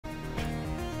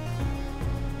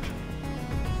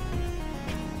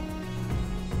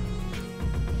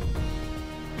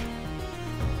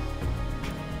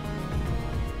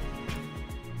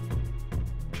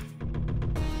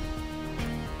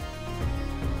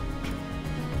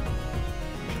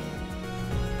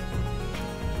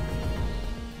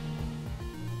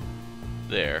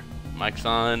there. Mic's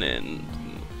on, and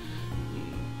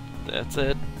that's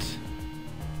it.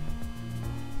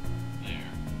 There.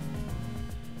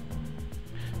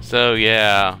 So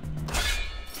yeah.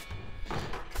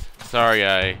 Sorry,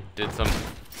 I did some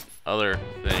other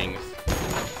things.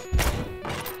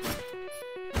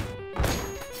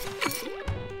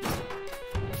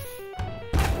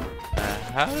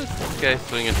 How does this guy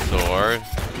swing a sword?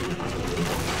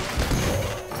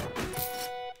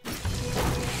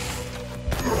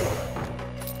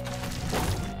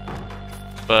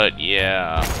 But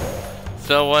yeah.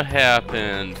 So what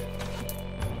happened?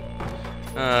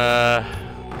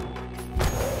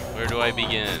 Where do I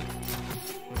begin?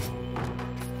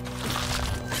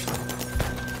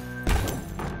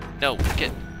 No,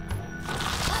 get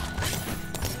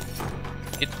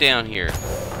down here.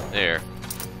 There.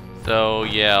 So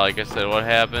yeah, like I said, what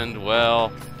happened?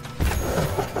 Well,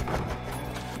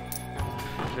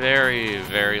 very,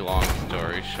 very long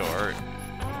story short.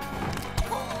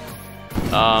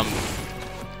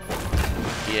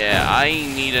 Yeah, I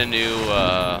need a new,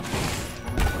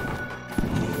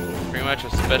 pretty much a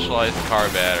specialized car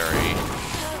battery.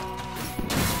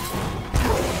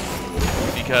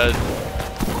 Because,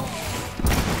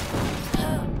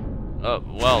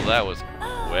 well, that was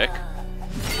quick.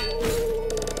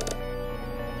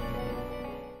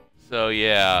 So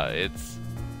yeah, it's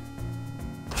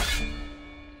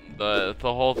the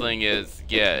whole thing is,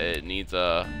 yeah, it needs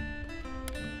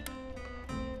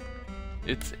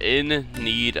it's in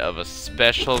need of a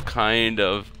special kind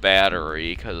of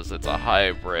battery because it's a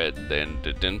hybrid and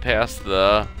it didn't pass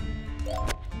the,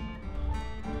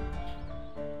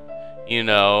 you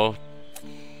know,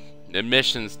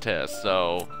 emissions test.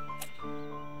 So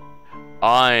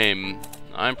I'm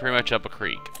pretty much up a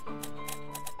creek.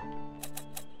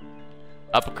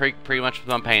 Up a creek pretty much with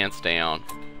my pants down.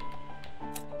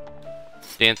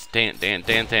 Dance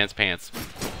pants.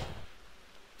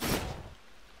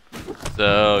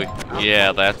 So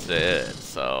yeah, that's it.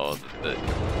 So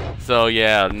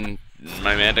yeah,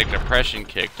 my manic depression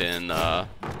kicked in.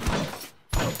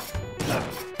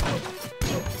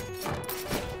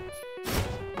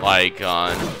 Like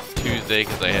on Tuesday,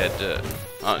 because I had to.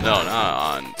 No,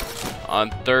 not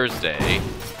on Thursday.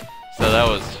 So that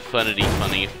was fun.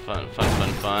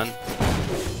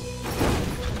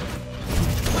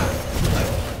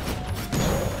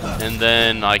 And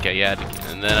then like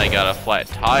and then I got a flat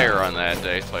tire on that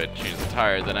day, so I had to change the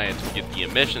tire. Then I had to get the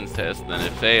emissions test, and then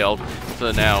it failed.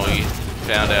 So now we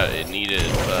found out it needed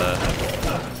a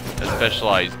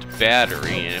specialized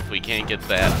battery, and if we can't get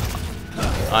that,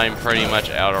 I'm pretty much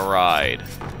out of ride.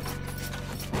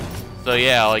 So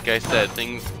yeah, like I said,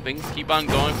 things keep on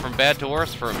going from bad to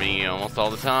worse for me almost all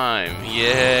the time.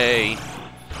 Yay!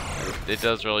 It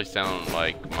does really sound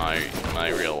like my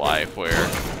real life, where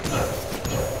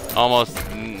almost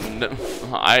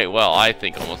I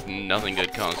think almost nothing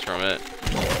good comes from it.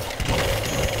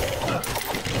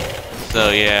 So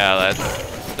yeah,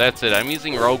 that's it. I'm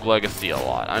using Rogue Legacy a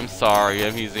lot. I'm sorry,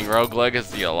 I'm using Rogue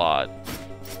Legacy a lot.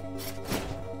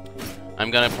 I'm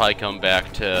gonna probably come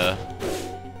back to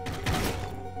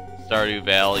Stardew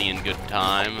Valley in good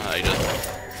time.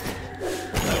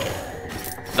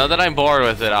 Not that I'm bored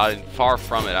with it, I'm far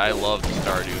from it. I love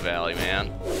Stardew Valley,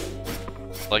 man.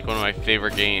 It's like one of my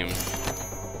favorite games.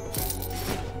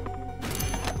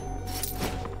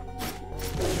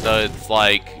 So it's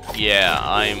like, yeah,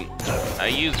 I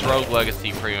use Rogue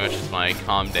Legacy pretty much as my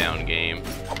calm down game.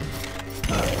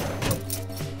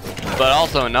 But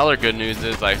also another good news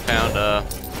is I found a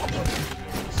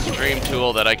stream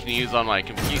tool that I can use on my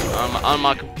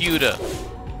computer.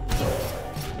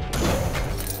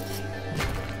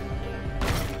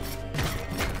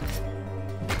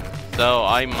 So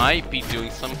I might be doing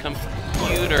some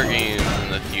computer games in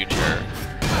the future.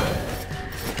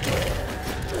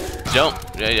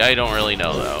 I don't really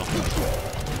know though.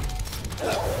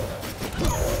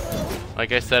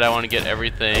 Like I said, I want to get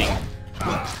everything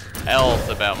else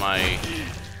about my,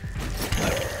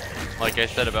 like I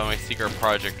said about my secret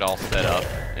project all set up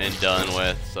and done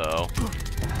with, so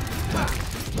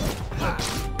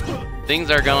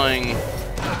things are going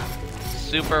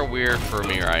super weird for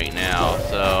me right now,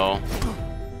 so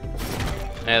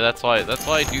yeah, that's why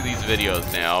I do these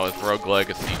videos now with Rogue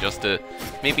Legacy, just to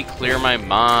maybe clear my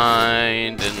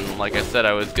mind. And like I said,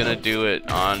 I was gonna do it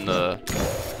on the,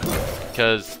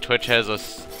 because Twitch has a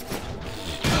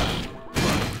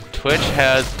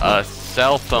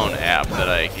cell phone app that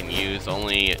I can use,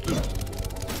 only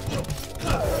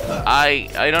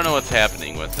I don't know what's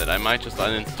happening with it. I might just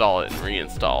uninstall it and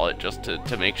reinstall it just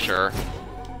to make sure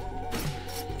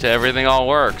everything all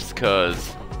works,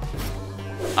 cause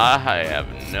I have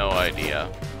no idea.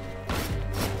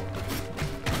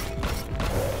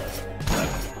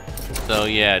 So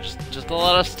yeah, just a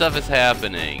lot of stuff is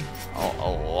happening. A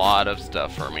lot of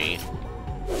stuff for me.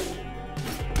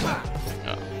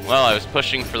 Well, I was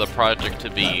pushing for the project to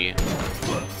be,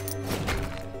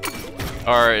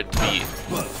 or to be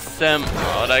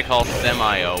what I call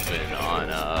semi-open on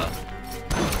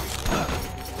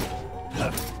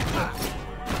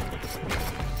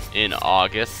in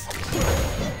August.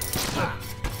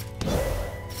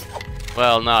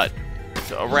 Well, not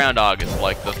around August,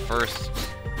 like the first,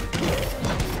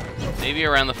 maybe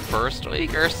around the first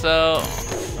week or so.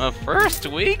 First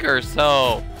week or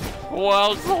so.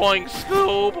 Wow, zoink,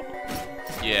 Scoob!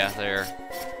 Yeah, there.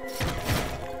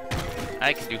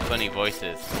 I can do funny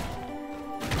voices.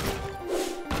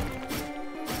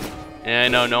 Yeah, I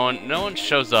know no one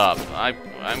shows up.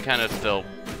 I'm kind of still.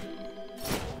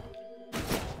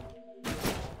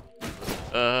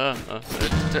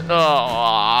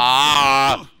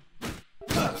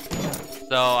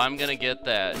 So I'm gonna get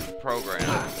that program.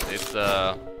 It's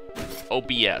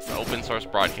OBS, Open Source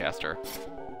Broadcaster,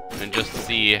 and just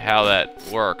see how that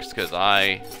works, because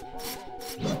I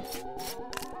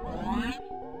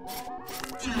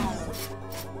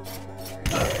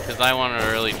want to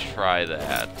really try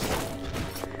that.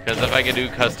 Because if I can do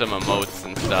custom emotes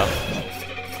and stuff,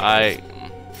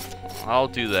 I'll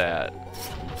do that.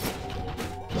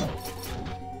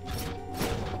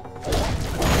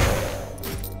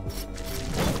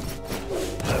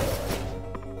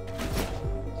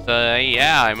 So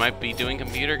yeah, I might be doing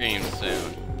computer games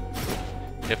soon.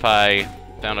 If I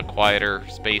found a quieter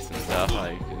space and stuff.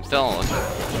 I'm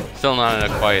still not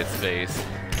in a quiet space.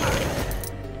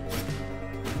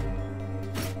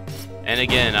 And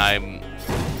again,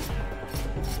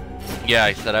 yeah,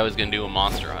 I said I was gonna do a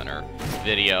Monster Hunter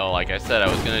video. Like I said, I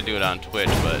was gonna do it on Twitch,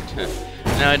 but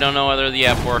now I don't know whether the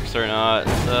app works or not.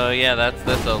 So yeah,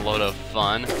 that's a load of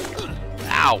fun.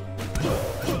 Ow!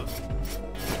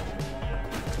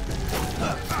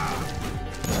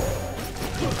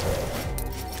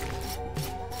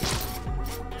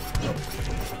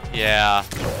 Yeah.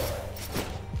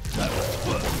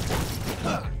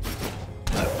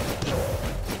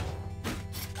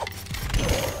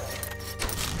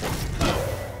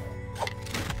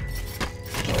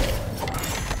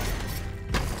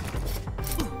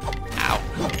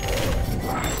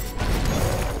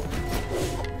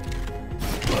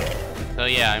 So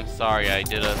yeah, I'm sorry, I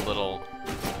did a little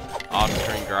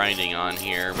off-screen grinding on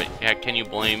here, but yeah, can you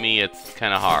blame me? It's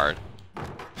kind of hard.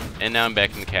 And now I'm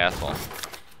back in the castle.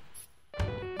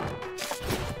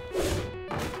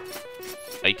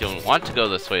 I don't want to go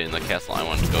this way in the castle, I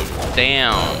want to go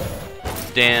down.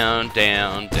 Down,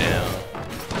 down, down.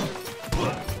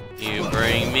 You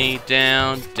bring me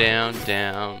down, down,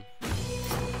 down.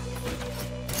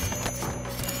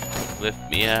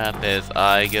 Lift me up as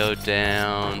I go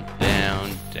down,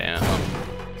 down, down.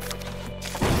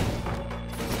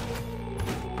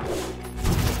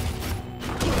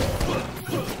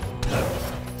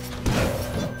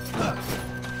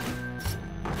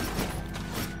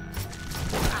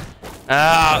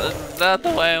 Ah, this is not the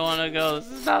way I want to go. This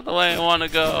is not the way I want to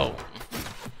go.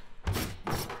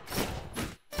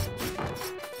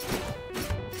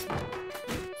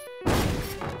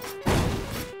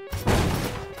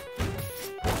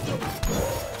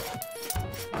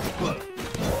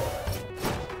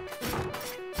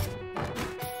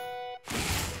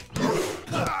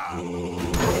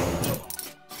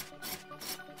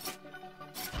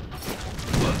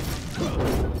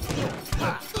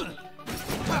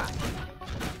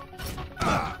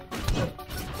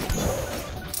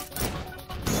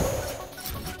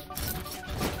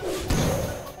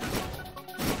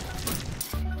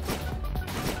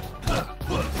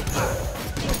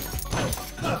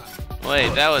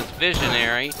 Wait, that was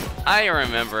Visionary. I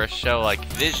remember a show like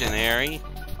Visionary.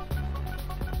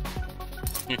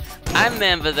 I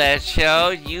remember that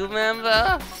show. You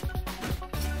remember?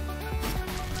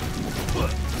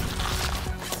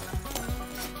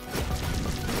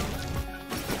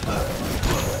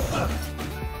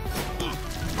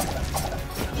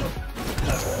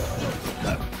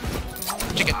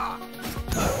 Chicken.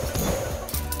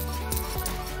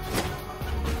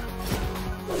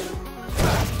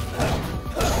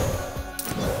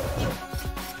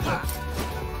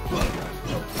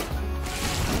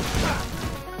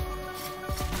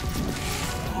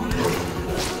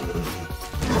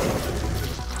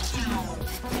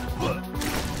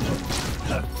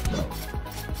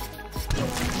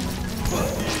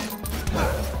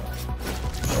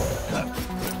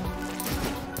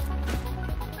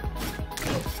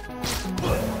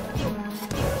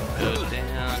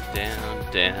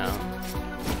 down.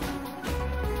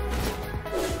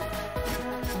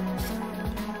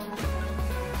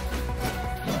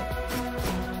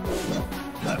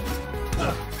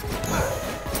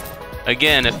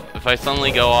 Again, if I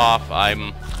suddenly go off,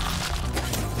 I'm...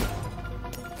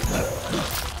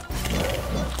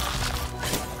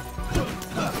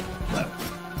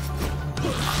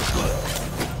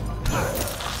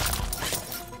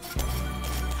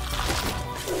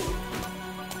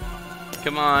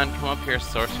 Come on, come up here,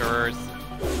 sorcerers.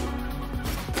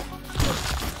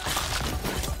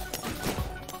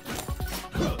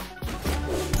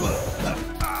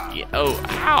 Yeah, oh,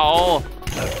 ow!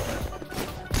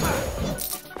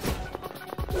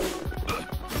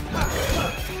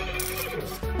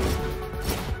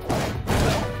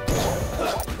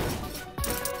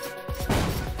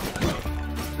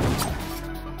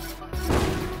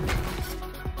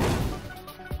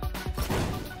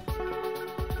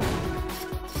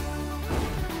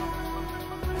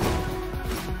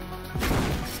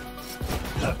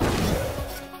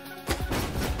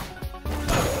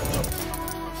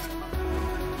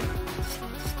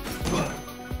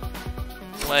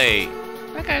 Wait,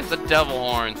 that guy's the devil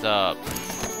horns up.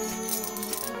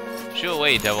 Shoo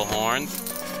away, devil horns.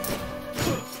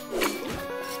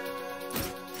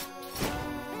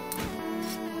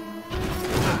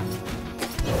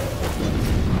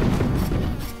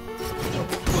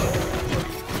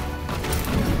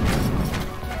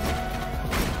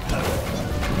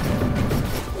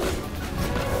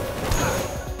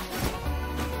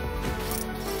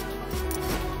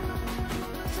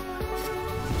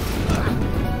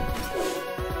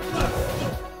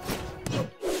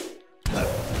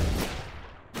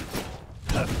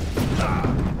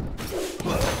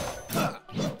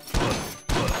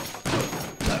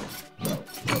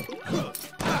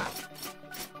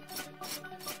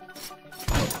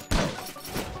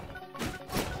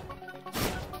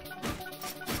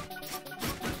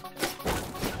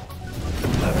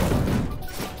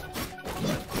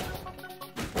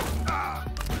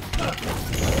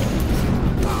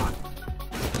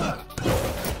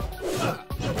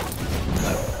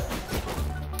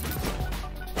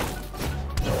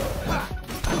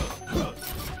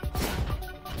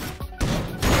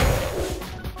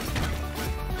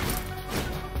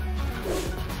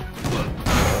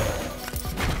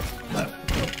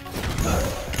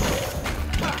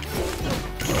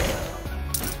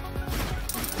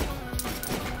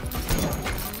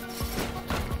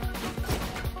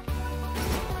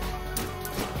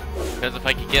 Because if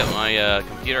I could get my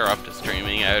computer up to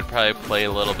streaming, I would probably play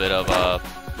a little bit of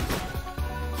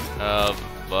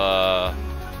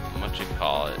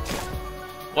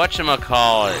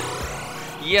whatchamacallit?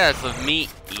 Yes, of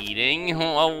meat eating.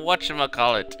 Well,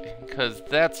 whatchamacallit? Because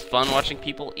that's fun watching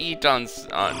people eat on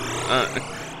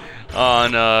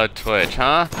Twitch,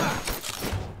 huh?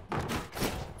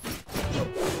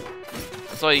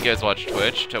 That's why you guys watch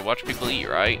Twitch, to watch people eat,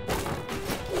 right?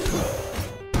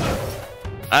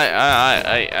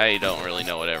 I don't really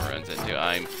know what everyone's into.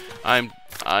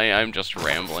 I'm just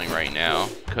rambling right now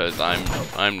because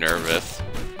I'm nervous.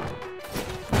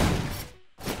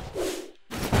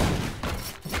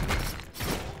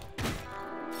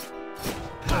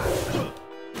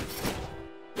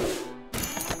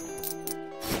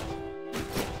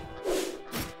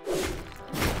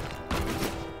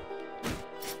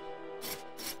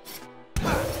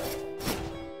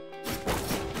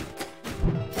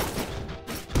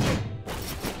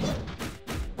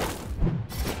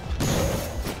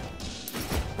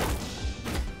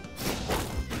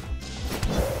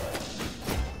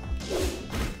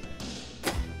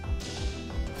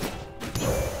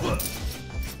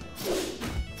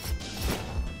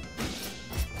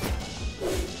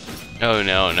 Oh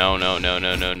no, no, no, no,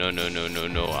 no, no, no, no, no, no,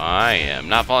 no, I am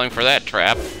not falling for that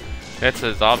trap. That's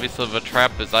as obvious of a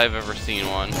trap as I've ever seen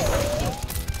one.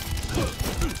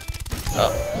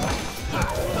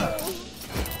 Oh.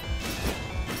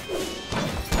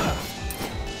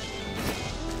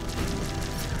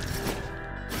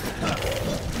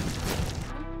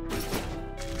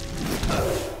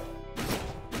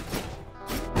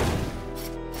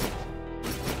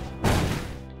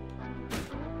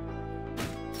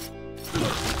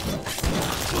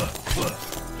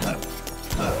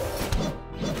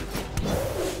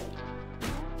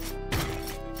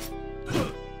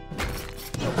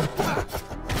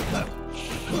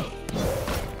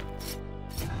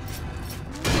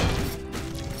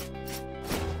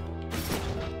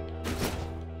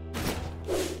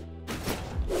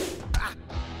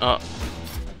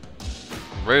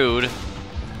 Rude.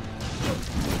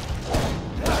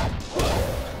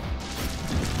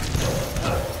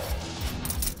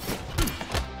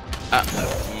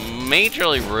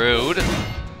 majorly rude.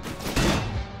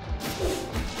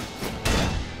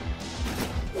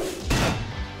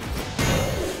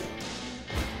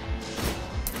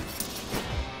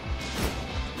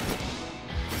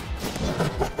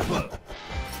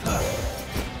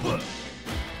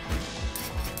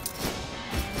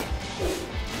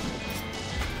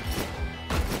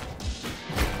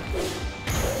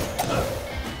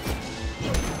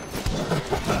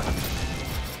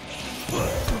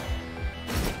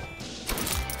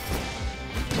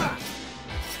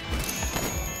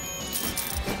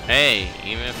 Hey,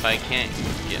 even if I can't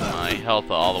get my health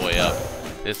all the way up,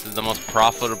 this is the most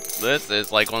profitable. This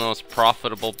is like one of the most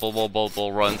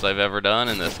profitable runs I've ever done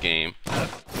in this game.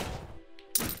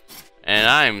 And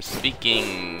I'm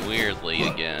speaking weirdly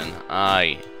again.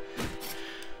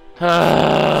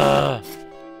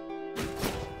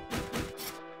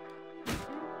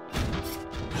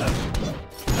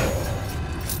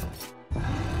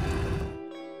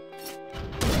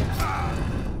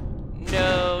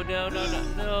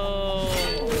 No.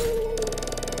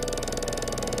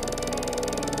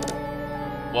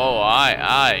 Whoa,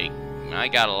 I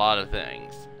got a lot of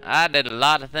things. I did a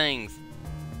lot of things.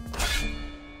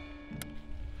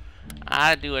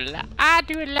 I do a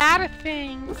lot of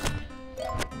things.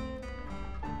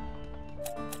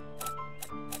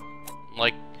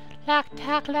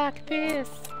 Talk like this.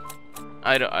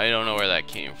 I don't know where that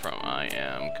came from. I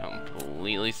am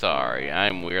completely sorry.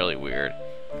 I'm really weird.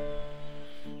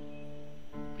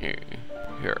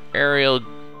 Your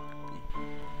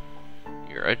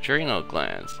adrenal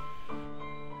glands.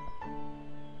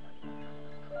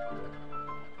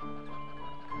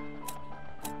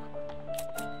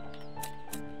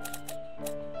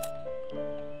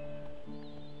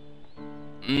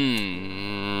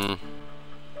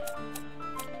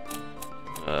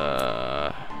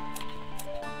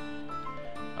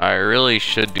 I really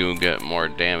should get more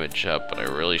damage up, but I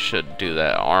really should do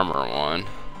that armor one.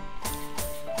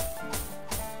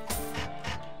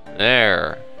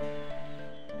 There.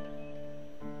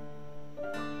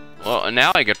 Well,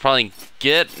 now I could probably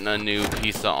get a new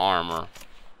piece of armor.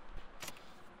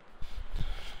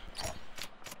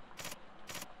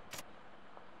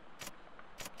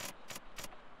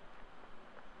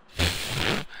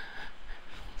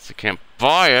 So I can't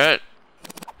buy it.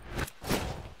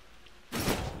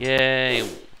 Yay.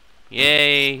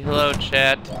 Yay. Hello,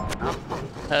 chat.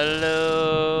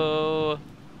 Hello.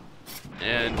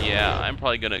 And yeah, I'm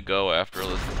probably gonna go after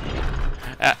this.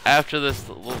 After this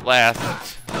last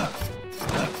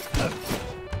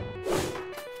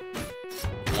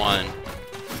one,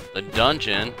 the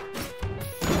dungeon.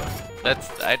 I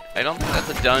don't think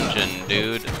that's a dungeon,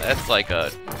 dude. That's like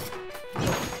a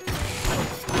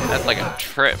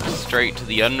trip straight to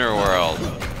the underworld.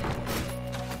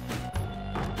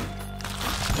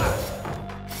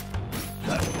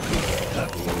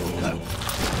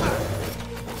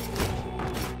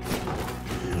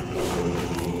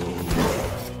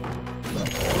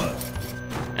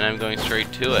 And I'm going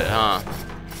straight to it, huh?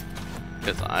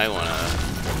 Because I wanna...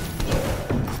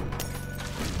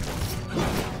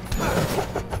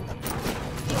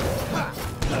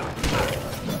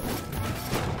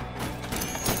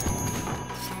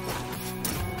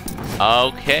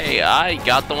 Okay, I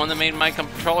got the one that made my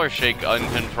controller shake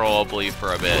uncontrollably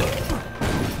for a bit.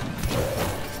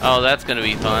 Oh, that's gonna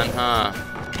be fun, huh?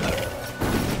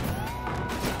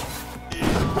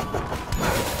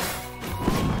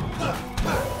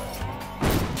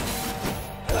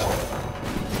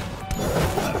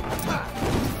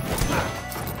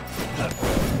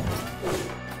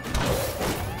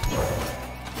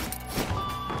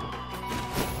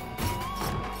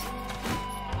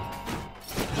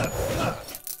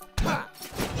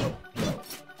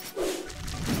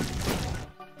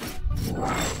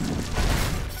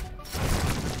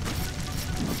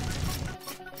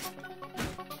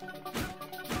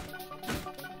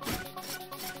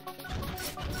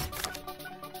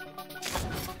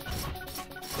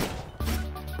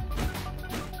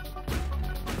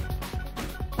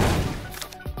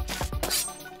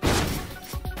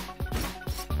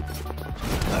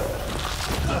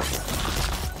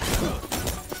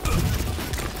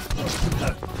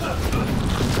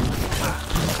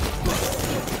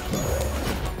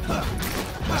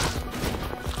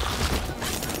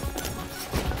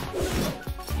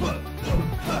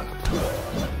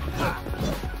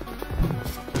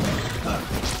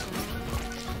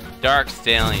 Dark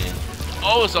Stallion.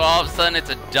 Oh, so all of a sudden it's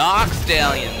a Dark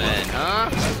Stallion then, huh?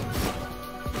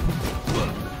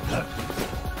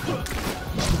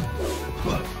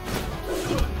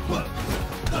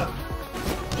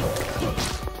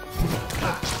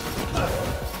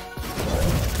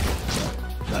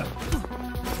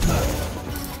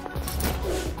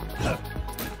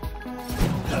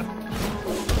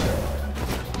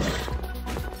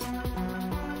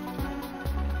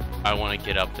 I want to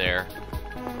get up there.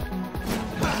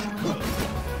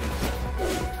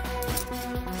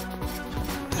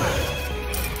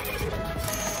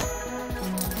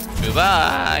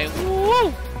 Goodbye!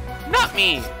 Woo! Not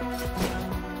me!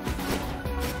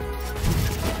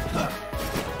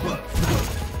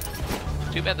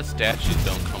 Too bad the statues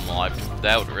don't come alive.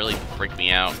 That would really freak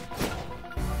me out.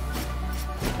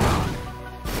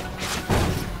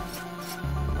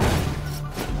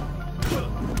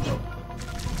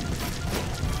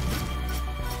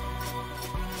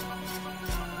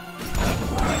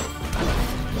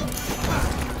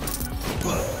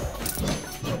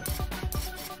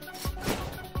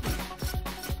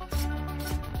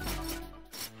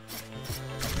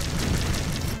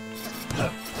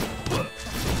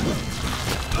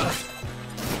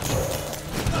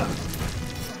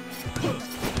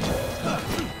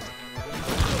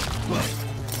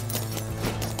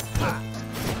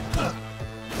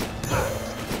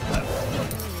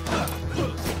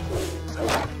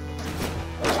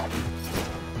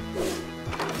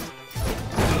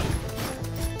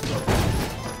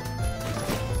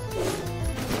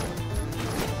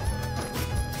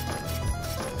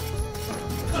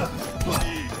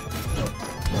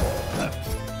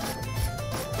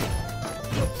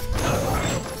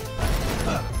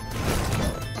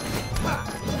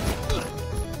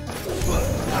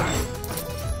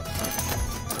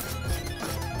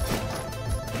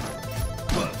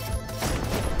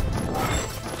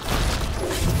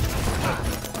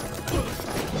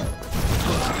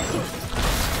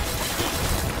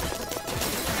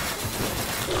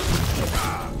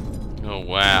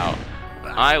 Wow,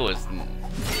 I was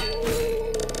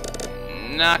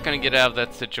not gonna get out of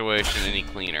that situation any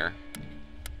cleaner.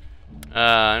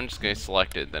 I'm just gonna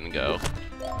select it, then go.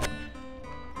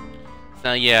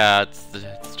 So yeah,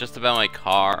 it's just about my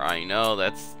car. I know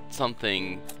that's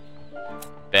something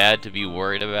bad to be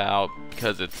worried about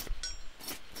because it's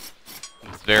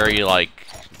very, like,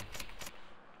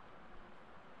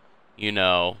 you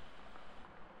know,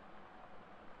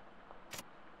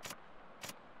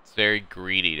 it's very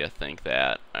greedy to think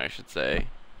that, I should say.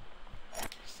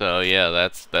 So yeah,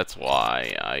 that's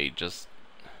why I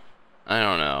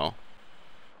don't know.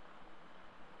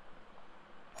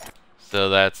 So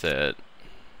that's it.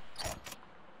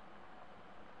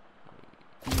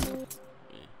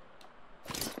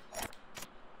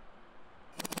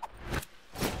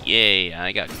 Yay,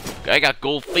 I got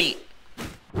gold feet.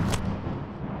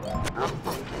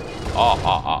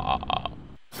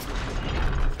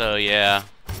 So yeah,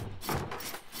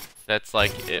 that's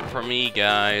like it for me,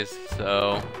 guys.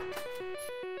 So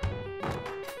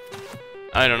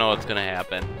I don't know what's gonna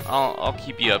happen. I'll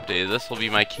keep you updated. This will be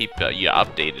my keep you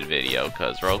updated video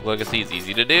because Rogue Legacy is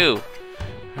easy to do,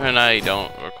 and I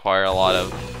don't require a lot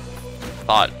of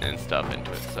thought and stuff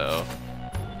into it. So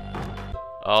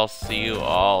I'll see you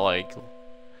all like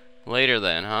later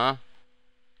then, huh?